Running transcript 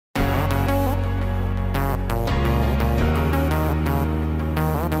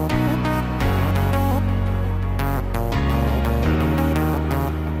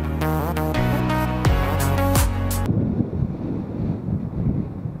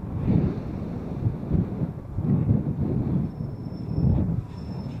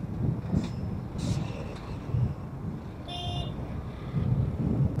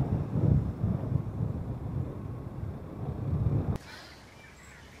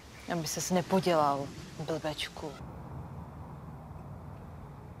Aby ses nepodělal, blbečku.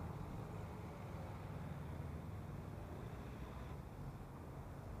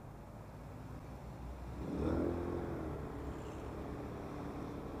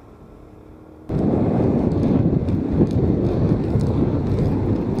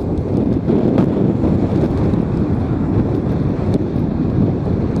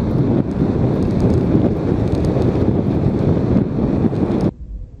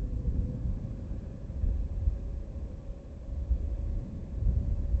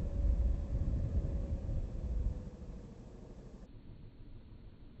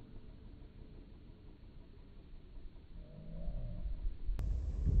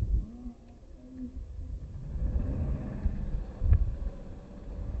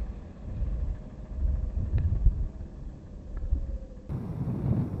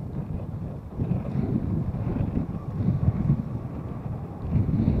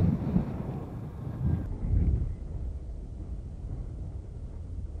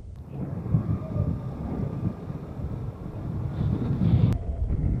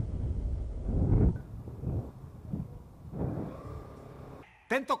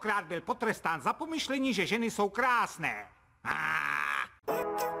 Tentokrát byl potrestán za pomyšlení, že ženy jsou krásné.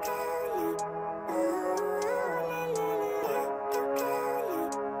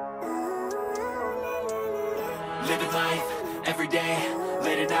 Living life, every day,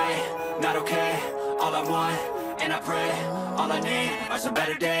 late at night, not okay. All I want, and I pray, all I need are some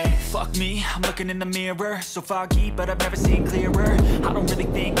better days. Fuck me, I'm looking in the mirror, so foggy, but I've never seen clearer. I don't really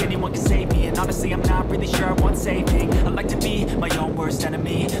think anyone can save me, and honestly I'm not really sure I want saving. I like to be my own worst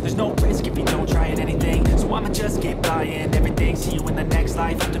enemy. There's no risk if you don't try at anything, so I'ma just keep buying everything. See you in the next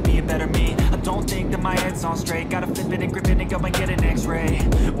life, have to be a better me. I don't think that my head's on straight, gotta flip it and grip it and go and get an x-ray.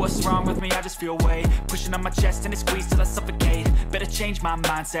 What's wrong with me? I just feel weight pushing on my chest and it squeezes till I suffocate. Better change my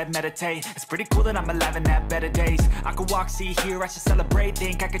mindset, meditate. It's pretty cool that I'm alive and have better days. I could walk, see, hear, I should celebrate.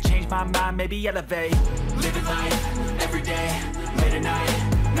 Think I could change my mind, maybe elevate. Living life, every day, late at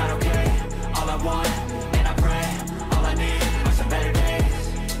night, not okay. All I want, and I pray, all I need are some better days.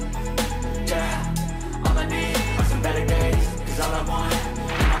 Yeah, all I need are some better days. Cause all I want,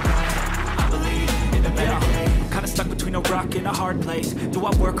 and I pray, I believe in the better days. Kinda stuck between a rock and a hard place. Do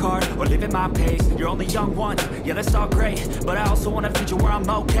I work hard or live at my pace? You're only young once, yeah that's all great, but I also want a future where I'm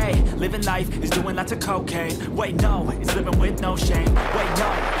okay. Living life is doing lots of cocaine. Wait no, it's living with no shame. Wait no,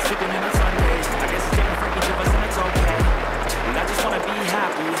 it's sleeping in on Sundays. I guess it's different for each of us and it's okay. Well I just wanna be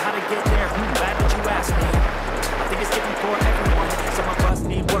happy, how to get there, glad that you asked me. I think it's different for everyone. Some of us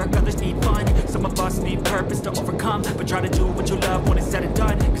need work, others need fun. Some of us need purpose to overcome, but try to do what you love when it's said and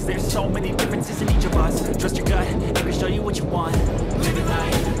done. Cause there's so many differences in each of us. Trust your gut, it can show you what you want. Living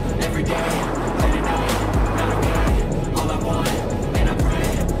life, every day,